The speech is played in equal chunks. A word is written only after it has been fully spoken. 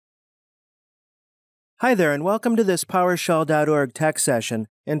Hi there, and welcome to this PowerShell.org tech session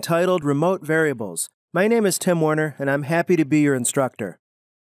entitled Remote Variables. My name is Tim Warner, and I'm happy to be your instructor.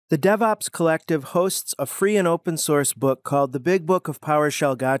 The DevOps Collective hosts a free and open source book called The Big Book of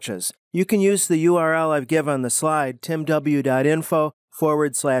PowerShell Gotchas. You can use the URL I've given on the slide,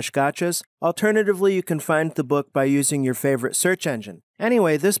 timw.info/gotchas. Alternatively, you can find the book by using your favorite search engine.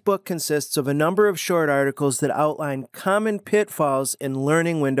 Anyway, this book consists of a number of short articles that outline common pitfalls in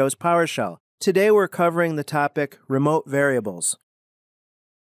learning Windows PowerShell. Today we're covering the topic remote variables.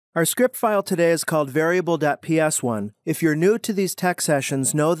 Our script file today is called variable.ps1. If you're new to these tech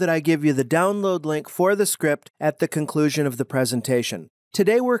sessions, know that I give you the download link for the script at the conclusion of the presentation.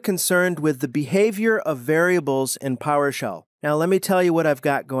 Today we're concerned with the behavior of variables in PowerShell. Now let me tell you what I've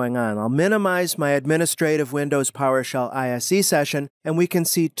got going on. I'll minimize my administrative Windows PowerShell ISE session, and we can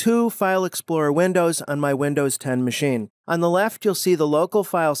see two File Explorer windows on my Windows 10 machine. On the left, you'll see the local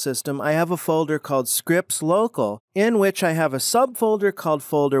file system. I have a folder called Scripts Local, in which I have a subfolder called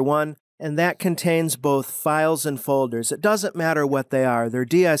Folder 1, and that contains both files and folders. It doesn't matter what they are. They're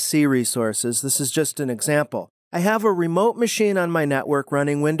DSC resources. This is just an example. I have a remote machine on my network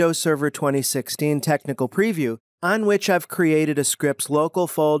running Windows Server 2016 Technical Preview, on which I've created a Scripts Local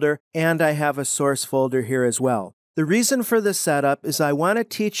folder, and I have a source folder here as well. The reason for this setup is I want to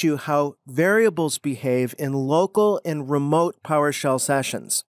teach you how variables behave in local and remote PowerShell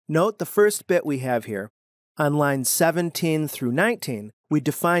sessions. Note the first bit we have here. On lines 17 through 19, we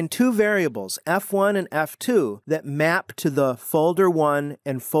define two variables, F1 and F2, that map to the Folder 1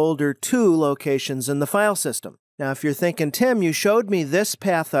 and Folder 2 locations in the file system. Now, if you're thinking, Tim, you showed me this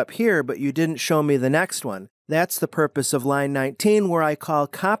path up here, but you didn't show me the next one. That's the purpose of line 19, where I call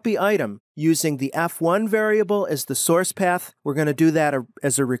copy item using the F1 variable as the source path. We're going to do that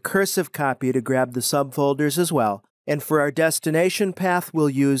as a recursive copy to grab the subfolders as well. And for our destination path, we'll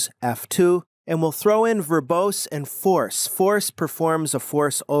use F2, and we'll throw in verbose and force. Force performs a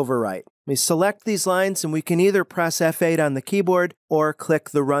force overwrite. We select these lines, and we can either press F8 on the keyboard or click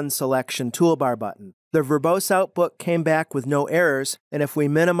the Run Selection toolbar button. The verbose output came back with no errors, and if we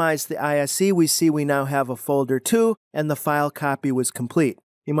minimize the ISE, we see we now have a folder 2, and the file copy was complete.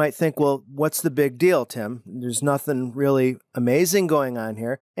 You might think, well, what's the big deal, Tim? There's nothing really amazing going on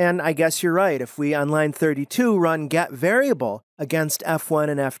here. And I guess you're right. If we, on line 32, run getVariable against F1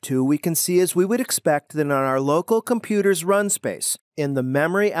 and F2, we can see, as we would expect, that on our local computer's run space, in the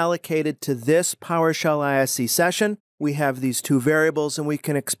memory allocated to this PowerShell ISE session, we have these two variables, and we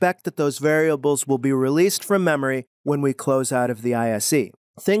can expect that those variables will be released from memory when we close out of the ISE.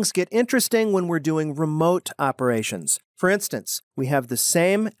 Things get interesting when we're doing remote operations. For instance, we have the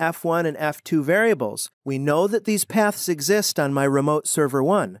same F1 and F2 variables. We know that these paths exist on my remote server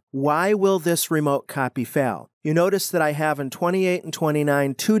 1. Why will this remote copy fail? You notice that I have in 28 and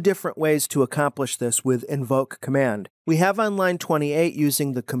 29 two different ways to accomplish this with invoke command. We have on line 28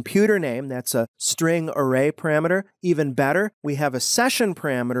 using the computer name, that's a string array parameter. Even better, we have a session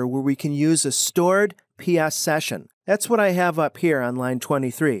parameter where we can use a stored PS session. That's what I have up here on line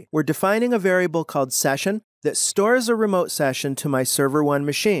 23. We're defining a variable called session that stores a remote session to my server 1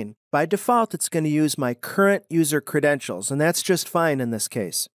 machine. By default, it's going to use my current user credentials, and that's just fine in this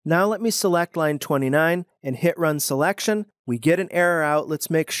case. Now let me select line 29 and hit Run Selection. We get an error out. Let's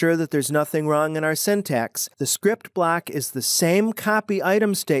make sure that there's nothing wrong in our syntax. The script block is the same copy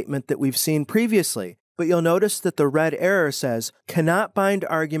item statement that we've seen previously, but you'll notice that the red error says, cannot bind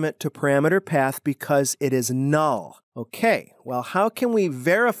argument to parameter path because it is null. Okay, well, how can we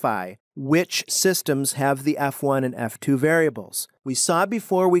verify which systems have the F1 and F2 variables? We saw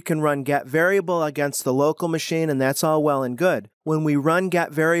before we can run getVariable against the local machine, and that's all well and good. When we run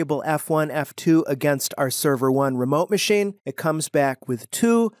getVariable F1, F2 against our server 1 remote machine, it comes back with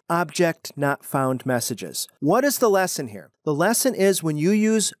two object not found messages. What is the lesson here? The lesson is when you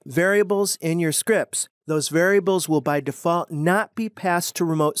use variables in your scripts, those variables will by default not be passed to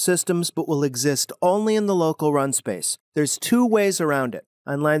remote systems, but will exist only in the local run space. There's two ways around it.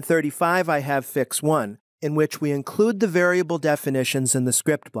 On line 35, I have fix 1, in which we include the variable definitions in the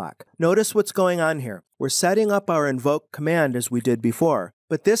script block. Notice what's going on here. We're setting up our invoke command as we did before,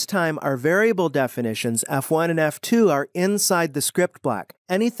 but this time our variable definitions, F1 and F2, are inside the script block.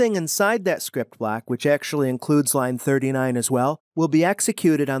 Anything inside that script block, which actually includes line 39 as well, will be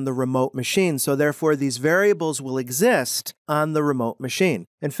executed on the remote machine, so therefore these variables will exist on the remote machine.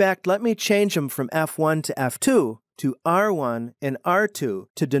 In fact, let me change them from F1 to F2 to R1 and R2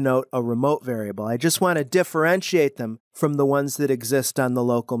 to denote a remote variable. I just want to differentiate them from the ones that exist on the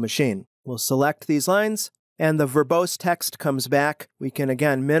local machine. We'll select these lines and the verbose text comes back, we can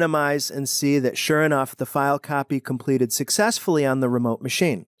again minimize and see that sure enough, the file copy completed successfully on the remote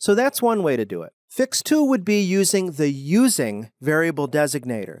machine. So that's one way to do it. Fix 2 would be using the using variable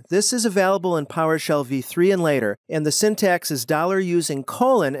designator. This is available in PowerShell v3 and later, and the syntax is $using:,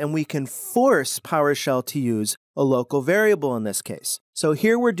 and we can force PowerShell to use a local variable in this case. So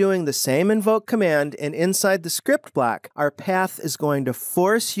here we're doing the same invoke command, and inside the script block, our path is going to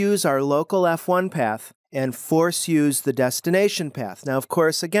force use our local F1 path and force use the destination path. Now, of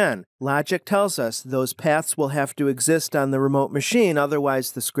course, again, logic tells us those paths will have to exist on the remote machine,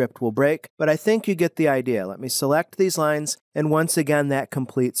 otherwise the script will break, but I think you get the idea. Let me select these lines, and once again, that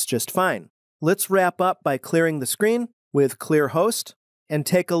completes just fine. Let's wrap up by clearing the screen with clear host and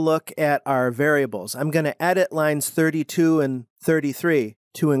take a look at our variables. I'm going to edit lines 32 and 33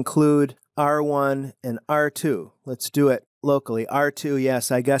 to include R1 and R2. Let's do it locally. R2, yes,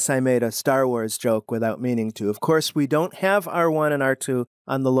 I guess I made a Star Wars joke without meaning to. Of course, we don't have R1 and R2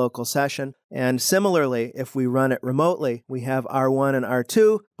 on the local session. And similarly, if we run it remotely, we have R1 and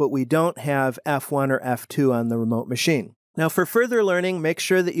R2, but we don't have F1 or F2 on the remote machine. Now, for further learning, make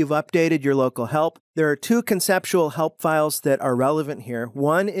sure that you've updated your local help. There are 2 conceptual help files that are relevant here.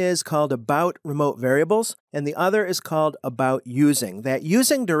 One is called About Remote Variables, and the other is called About Using. That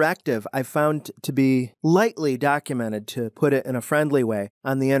using directive I found to be lightly documented, to put it in a friendly way,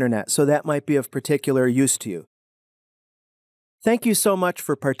 on the internet, so that might be of particular use to you. Thank you so much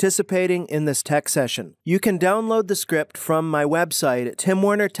for participating in this tech session. You can download the script from my website at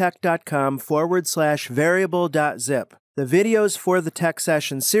timwarnertech.com/variable.zip. The videos for the Tech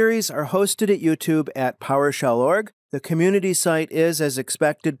Session series are hosted at YouTube at PowerShell.org. The community site is, as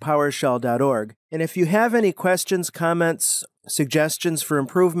expected, PowerShell.org. And if you have any questions, comments, suggestions for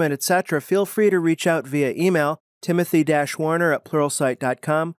improvement, etc., feel free to reach out via email,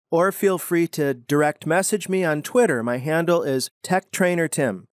 timothy-warner@pluralsight.com, or feel free to direct message me on Twitter. My handle is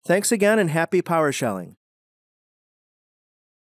TechTrainerTim. Thanks again and happy PowerShelling.